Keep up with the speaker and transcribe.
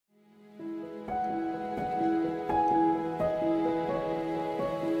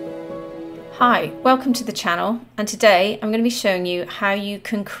Hi, welcome to the channel, and today I'm going to be showing you how you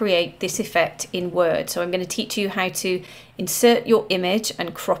can create this effect in Word. So I'm going to teach you how to insert your image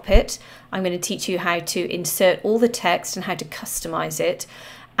and crop it. I'm going to teach you how to insert all the text and how to customize it,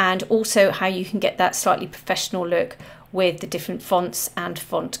 and also how you can get that slightly professional look with the different fonts and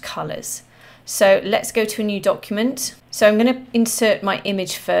font colors. So let's go to a new document. So I'm going to insert my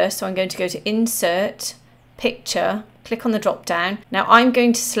image first. So I'm going to go to Insert, Picture, click on the drop down. Now I'm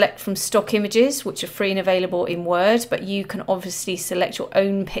going to select from stock images, which are free and available in Word, but you can obviously select your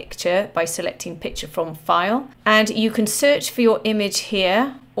own picture by selecting Picture from File. And you can search for your image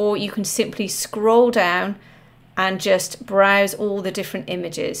here, or you can simply scroll down and just browse all the different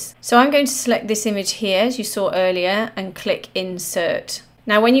images. So I'm going to select this image here, as you saw earlier, and click Insert.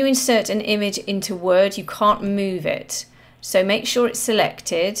 Now when you insert an image into Word, you can't move it. So make sure it's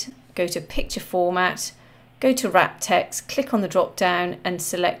selected, go to Picture Format, go to Wrap Text, click on the drop down and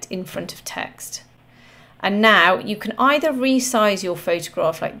select in front of text. And now you can either resize your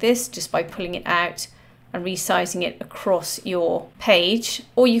photograph like this just by pulling it out and resizing it across your page,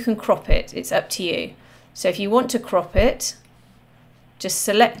 or you can crop it. It's up to you. So if you want to crop it, just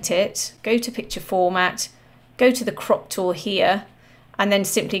select it, go to Picture Format, go to the crop tool here, and then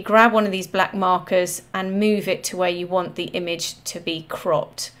simply grab one of these black markers and move it to where you want the image to be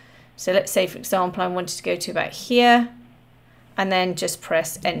cropped. So let's say, for example, I wanted to go to about here, and then just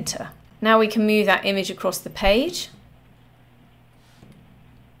press Enter. Now we can move that image across the page.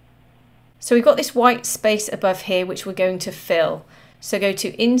 So we've got this white space above here, which we're going to fill. So go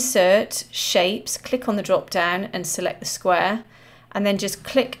to Insert, Shapes, click on the drop down and select the square, and then just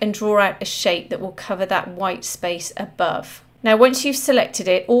click and draw out a shape that will cover that white space above. Now once you've selected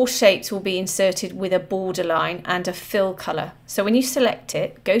it, all shapes will be inserted with a borderline and a fill colour. So when you select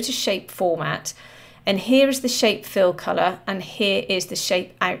it, go to Shape Format, and here is the shape fill colour and here is the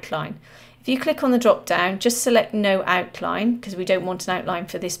shape outline. If you click on the drop down, just select no outline, because we don't want an outline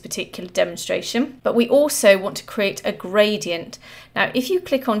for this particular demonstration, but we also want to create a gradient. Now if you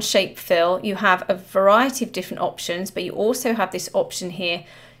click on Shape Fill, you have a variety of different options, but you also have this option here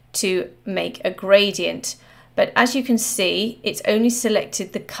to make a gradient. But as you can see, it's only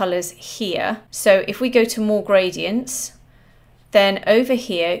selected the colours here. So if we go to More Gradients, then over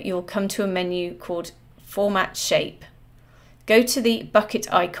here you'll come to a menu called Format Shape. Go to the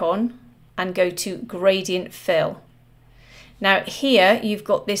bucket icon and go to Gradient Fill. Now here you've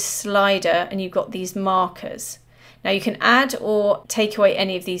got this slider and you've got these markers. Now you can add or take away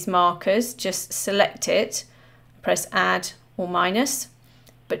any of these markers, just select it, press Add or Minus.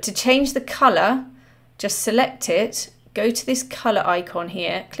 But to change the colour, just select it, go to this colour icon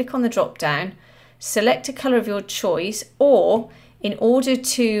here, click on the drop down, select a colour of your choice, or in order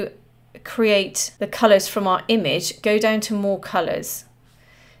to create the colours from our image, go down to More Colours.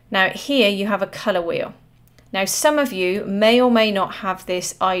 Now here you have a colour wheel. Now some of you may or may not have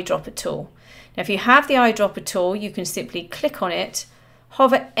this eyedropper tool. Now if you have the eyedropper tool, you can simply click on it,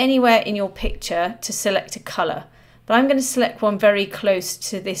 hover anywhere in your picture to select a colour. But I'm going to select one very close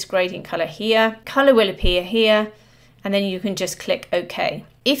to this gradient colour here. Colour will appear here, and then you can just click OK.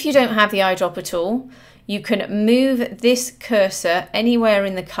 If you don't have the eyedropper tool, you can move this cursor anywhere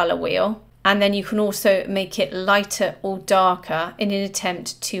in the colour wheel, and then you can also make it lighter or darker in an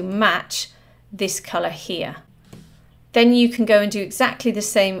attempt to match this colour here. Then you can go and do exactly the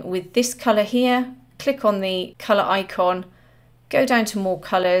same with this colour here. Click on the colour icon, go down to More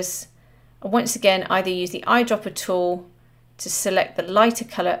Colours, and once again either use the eyedropper tool to select the lighter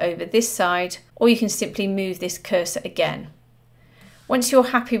colour over this side, or you can simply move this cursor again. Once you're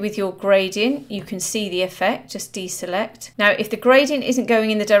happy with your gradient, you can see the effect, just deselect. Now if the gradient isn't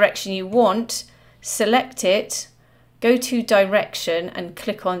going in the direction you want, select it, go to Direction and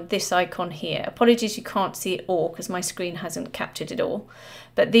click on this icon here. Apologies you can't see it all because my screen hasn't captured it all,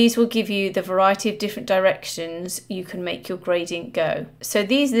 but these will give you the variety of different directions you can make your gradient go. So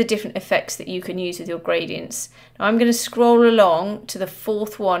these are the different effects that you can use with your gradients. Now I'm going to scroll along to the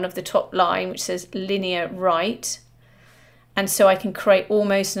fourth one of the top line, which says Linear Right, and so I can create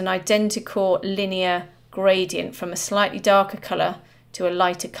almost an identical linear gradient from a slightly darker colour to a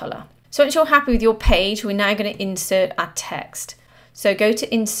lighter colour. So once you're happy with your page, we're now going to insert our text. So go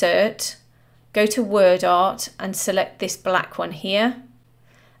to Insert, go to Word Art and select this black one here.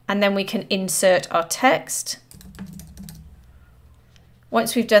 And then we can insert our text.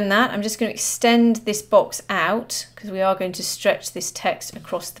 Once we've done that, I'm just going to extend this box out because we are going to stretch this text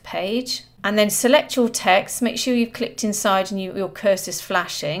across the page. And then select your text, make sure you've clicked inside and your cursor's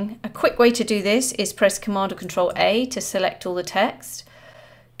flashing. A quick way to do this is press Command or Control A to select all the text.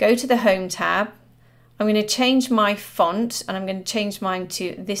 Go to the Home tab. I'm going to change my font and I'm going to change mine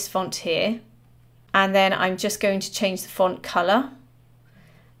to this font here. And then I'm just going to change the font color.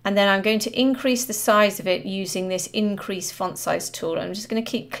 And then I'm going to increase the size of it using this increase font size tool. I'm just going to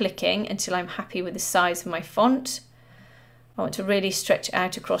keep clicking until I'm happy with the size of my font. I want to really stretch it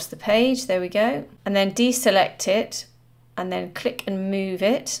out across the page. There we go. And then deselect it and then click and move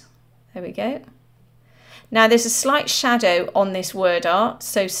it. There we go. Now there's a slight shadow on this word art,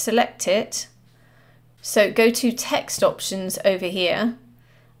 so select it. So go to text options over here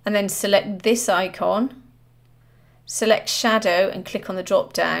and then select this icon. Select shadow and click on the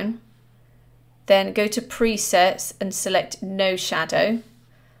drop down. Then go to presets and select no shadow.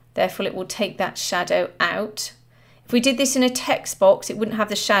 Therefore it will take that shadow out. If we did this in a text box, it wouldn't have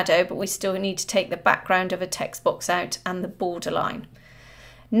the shadow, but we still need to take the background of a text box out and the borderline.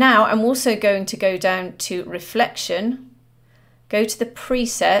 Now I'm also going to go down to reflection, go to the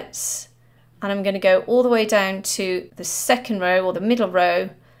presets, and I'm going to go all the way down to the second row or the middle row,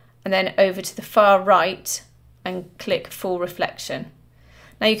 and then over to the far right and click full reflection.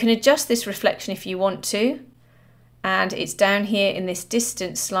 Now you can adjust this reflection if you want to, and it's down here in this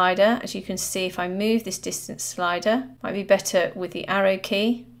distance slider. As you can see, if I move this distance slider, might be better with the arrow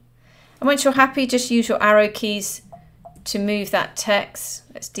key. And once you're happy, just use your arrow keys to move that text.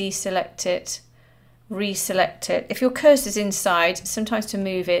 Let's deselect it, reselect it. If your cursor's inside, sometimes to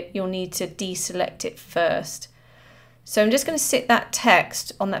move it, you'll need to deselect it first. So I'm just going to sit that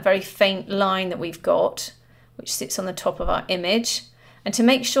text on that very faint line that we've got, which sits on the top of our image. And to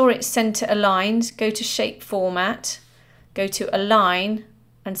make sure it's center aligned, go to shape format, go to align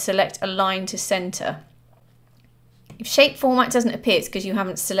and select align to center. If shape format doesn't appear, it's because you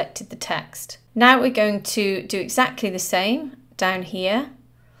haven't selected the text. Now we're going to do exactly the same down here.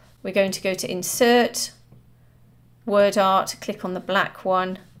 We're going to go to insert, word art, click on the black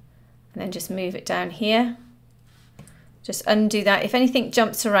one, and then just move it down here. Just undo that. If anything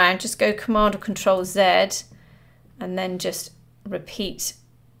jumps around, just go Command or Control Z and then just repeat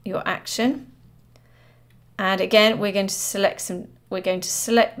your action. And again, we're going to select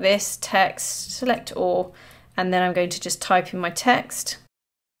this text, select all, and then I'm going to just type in my text.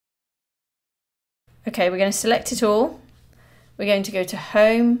 Okay, we're going to select it all. We're going to go to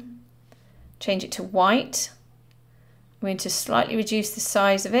home, change it to white. I'm going to slightly reduce the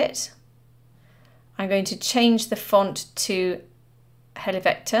size of it. I'm going to change the font to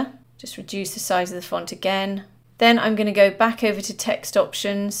Helvetica, just reduce the size of the font again. Then I'm going to go back over to text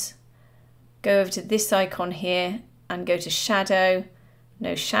options, go over to this icon here and go to shadow,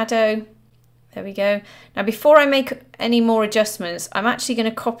 no shadow. There we go. Now before I make any more adjustments, I'm actually going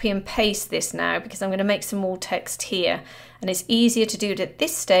to copy and paste this now because I'm going to make some more text here. And it's easier to do it at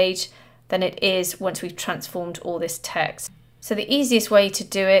this stage than it is once we've transformed all this text. So the easiest way to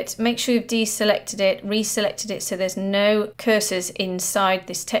do it, make sure you've deselected it, reselected it so there's no cursors inside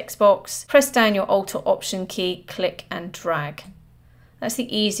this text box. Press down your Alt or Option key, click and drag. That's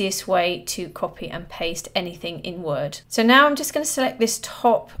the easiest way to copy and paste anything in Word. So now I'm just going to select this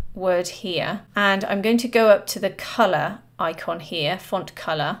top word here and I'm going to go up to the color icon here, font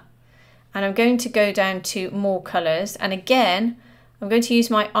color, and I'm going to go down to more colors, and again I'm going to use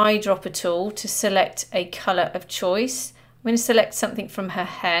my eyedropper tool to select a color of choice. I'm going to select something from her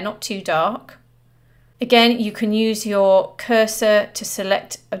hair, not too dark. Again, you can use your cursor to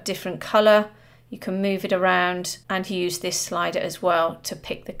select a different color. You can move it around and use this slider as well to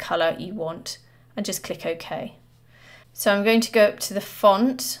pick the color you want and just click OK. So I'm going to go up to the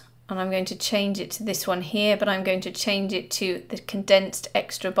font and I'm going to change it to this one here, but I'm going to change it to the condensed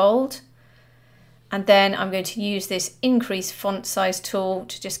extra bold. And then I'm going to use this increase font size tool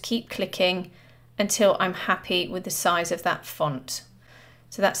to just keep clicking until I'm happy with the size of that font.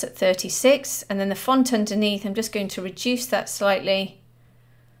 So that's at 36, and then the font underneath, I'm just going to reduce that slightly.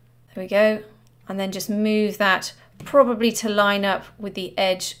 There we go. And then just move that probably to line up with the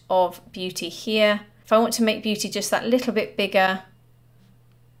edge of Beauty here. If I want to make Beauty just that little bit bigger,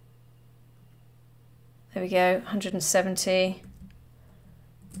 there we go, 170.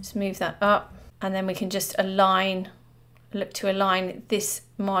 Just move that up, and then we can just align, look to align this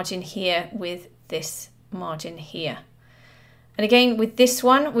margin here with this margin here. And again, with this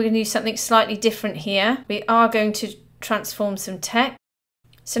one, we're going to do something slightly different here. We are going to transform some text.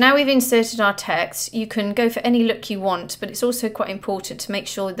 So now we've inserted our text, you can go for any look you want, but it's also quite important to make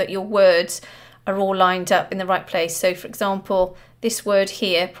sure that your words are all lined up in the right place. So for example, this word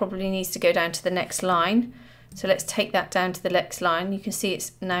here probably needs to go down to the next line. So let's take that down to the next line. You can see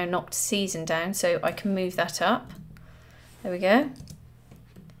it's now knocked season down, so I can move that up. There we go.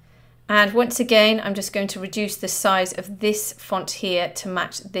 And once again, I'm just going to reduce the size of this font here to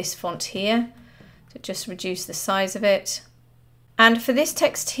match this font here. So just reduce the size of it. And for this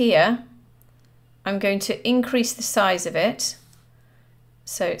text here, I'm going to increase the size of it.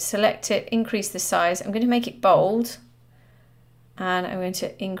 So select it, increase the size. I'm going to make it bold, and I'm going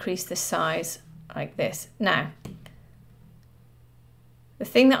to increase the size like this. Now, the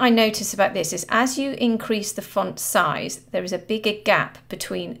thing that I notice about this is as you increase the font size, there is a bigger gap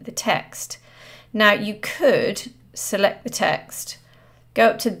between the text. Now you could select the text, go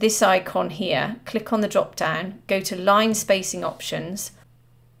up to this icon here, click on the drop down, go to line spacing options,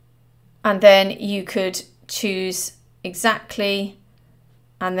 and then you could choose exactly,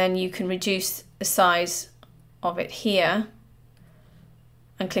 and then you can reduce the size of it here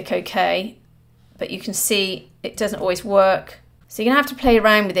and click OK. But you can see it doesn't always work. So you're going to have to play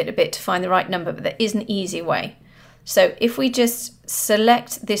around with it a bit to find the right number, but there is an easy way. So if we just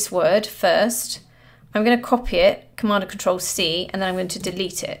select this word first, I'm going to copy it, Command and Control C, and then I'm going to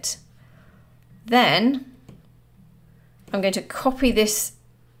delete it. Then I'm going to copy this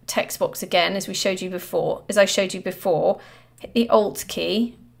text box again, as I showed you before. Hit the Alt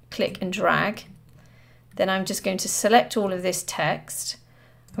key, click and drag. Then I'm just going to select all of this text.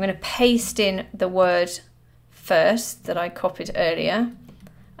 I'm going to paste in the word first that I copied earlier,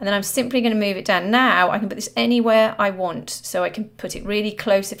 and then I'm simply going to move it down. Now I can put this anywhere I want, so I can put it really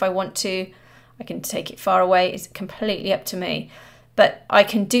close if I want to. I can take it far away. It's completely up to me, but I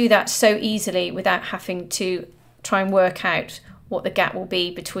can do that so easily without having to try and work out what the gap will be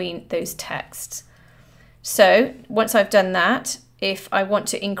between those texts. So once I've done that, if I want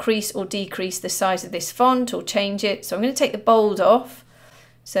to increase or decrease the size of this font or change it, so I'm going to take the bold off.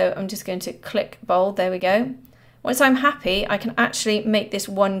 So I'm just going to click bold, there we go. Once I'm happy, I can actually make this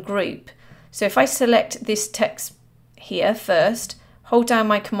one group. So if I select this text here first, hold down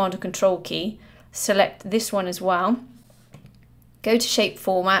my Command and Control key, select this one as well, go to shape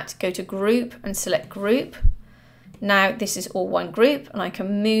format, go to group and select group. Now this is all one group, and I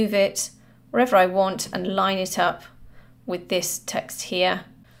can move it wherever I want and line it up with this text here.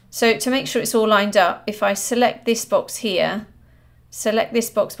 So to make sure it's all lined up, if I select this box here, select this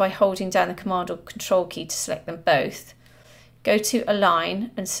box by holding down the Command or Control key to select them both, go to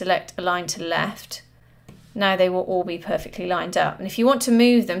Align and select Align to Left. Now they will all be perfectly lined up. And if you want to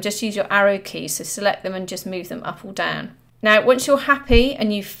move them, just use your arrow key, so select them and just move them up or down. Now once you're happy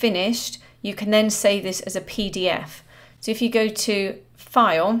and you've finished, you can then save this as a PDF. So if you go to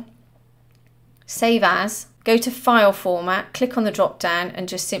File, Save As, go to File Format, click on the drop down and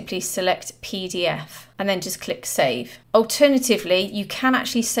just simply select PDF, and then just click Save. Alternatively, you can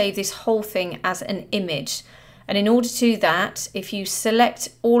actually save this whole thing as an image. And in order to do that, if you select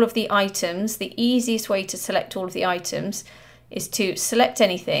all of the items, the easiest way to select all of the items is to select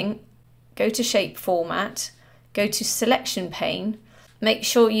anything, go to Shape Format, go to Selection Pane, make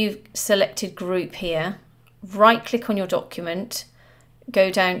sure you've selected Group here, right click on your document,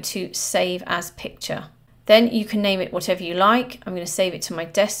 go down to Save as Picture. Then you can name it whatever you like. I'm going to save it to my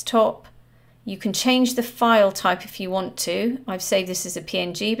desktop. You can change the file type if you want to. I've saved this as a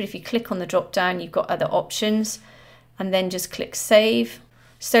PNG, but if you click on the drop down, you've got other options, and then just click Save.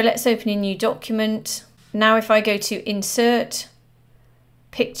 So let's open a new document. Now if I go to Insert,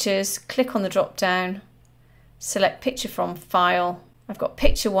 Pictures, click on the drop down, select Picture from File. I've got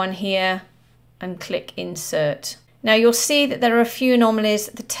picture 1 here, and click Insert. Now you'll see that there are a few anomalies.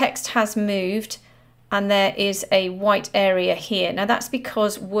 The text has moved, and there is a white area here. Now that's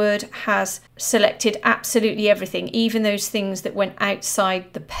because Word has selected absolutely everything, even those things that went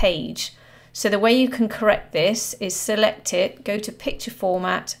outside the page. So the way you can correct this is select it, go to Picture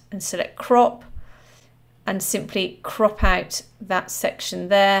Format and select Crop, and simply crop out that section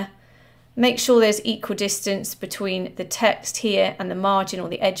there. Make sure there's equal distance between the text here and the margin or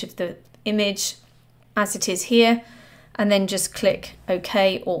the edge of the image as it is here, and then just click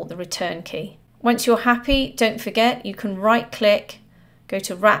OK or the return key. Once you're happy, don't forget you can right click, go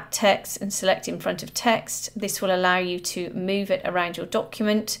to Wrap Text and select in front of text. This will allow you to move it around your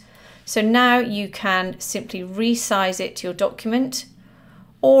document. So now you can simply resize it to your document,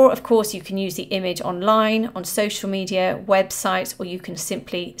 or of course you can use the image online, on social media, websites, or you can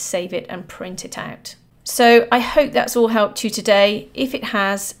simply save it and print it out. So I hope that's all helped you today. If it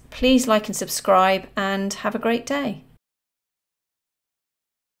has, please like and subscribe, and have a great day.